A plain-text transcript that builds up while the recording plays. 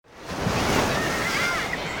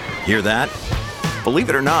Hear that?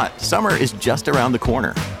 Believe it or not, summer is just around the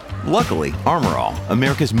corner. Luckily, Armor All,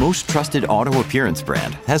 America's most trusted auto appearance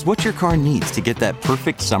brand, has what your car needs to get that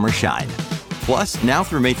perfect summer shine. Plus, now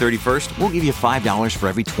through May 31st, we'll give you $5 for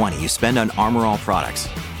every $20 you spend on Armor All products.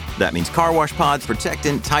 That means car wash pods,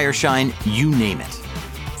 protectant, tire shine, you name it.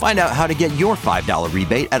 Find out how to get your $5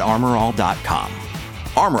 rebate at armorall.com.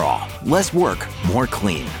 Armor All, less work, more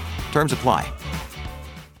clean. Terms apply.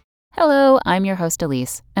 Hello, I'm your host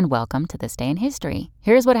Elise, and welcome to This Day in History.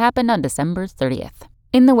 Here's what happened on December 30th.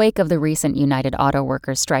 In the wake of the recent United Auto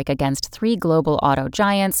Workers strike against 3 global auto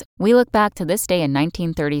giants, we look back to this day in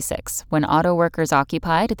 1936, when auto workers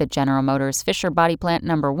occupied the General Motors Fisher Body Plant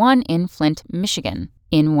No. 1 in Flint, Michigan,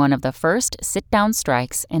 in one of the first sit-down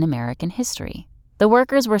strikes in American history. The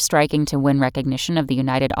workers were striking to win recognition of the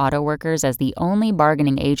United Auto Workers as the only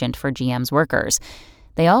bargaining agent for GM's workers.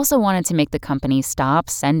 They also wanted to make the company stop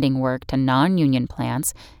sending work to non-union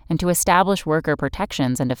plants and to establish worker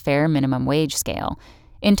protections and a fair minimum wage scale.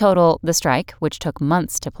 In total, the strike, which took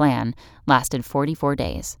months to plan, lasted 44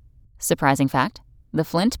 days. Surprising fact, the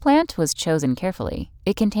Flint plant was chosen carefully.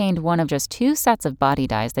 It contained one of just 2 sets of body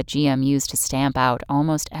dyes that GM used to stamp out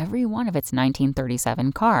almost every one of its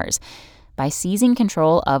 1937 cars. By seizing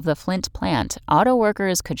control of the Flint plant, auto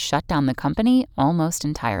workers could shut down the company almost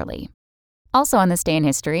entirely. Also on this day in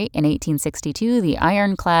history, in 1862, the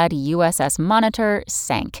ironclad USS Monitor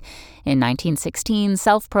sank. In 1916,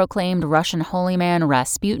 self-proclaimed Russian holy man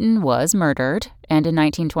Rasputin was murdered. And in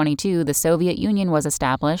 1922, the Soviet Union was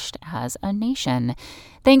established as a nation.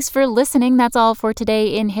 Thanks for listening. That's all for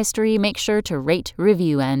today in history. Make sure to rate,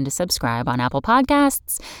 review, and subscribe on Apple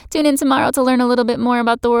Podcasts. Tune in tomorrow to learn a little bit more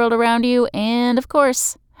about the world around you. And, of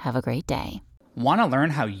course, have a great day. Want to learn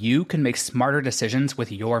how you can make smarter decisions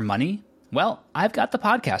with your money? Well, I've got the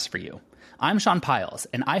podcast for you. I'm Sean Piles,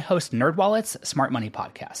 and I host NerdWallet's Smart Money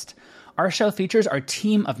Podcast. Our show features our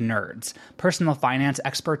team of nerds, personal finance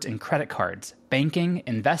experts in credit cards, banking,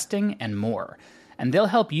 investing, and more. And they'll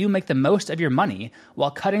help you make the most of your money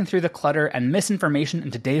while cutting through the clutter and misinformation in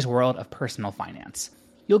today's world of personal finance.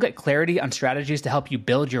 You'll get clarity on strategies to help you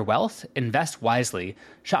build your wealth, invest wisely,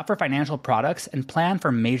 shop for financial products, and plan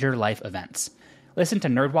for major life events. Listen to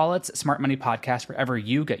NerdWallet's Smart Money Podcast wherever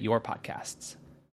you get your podcasts.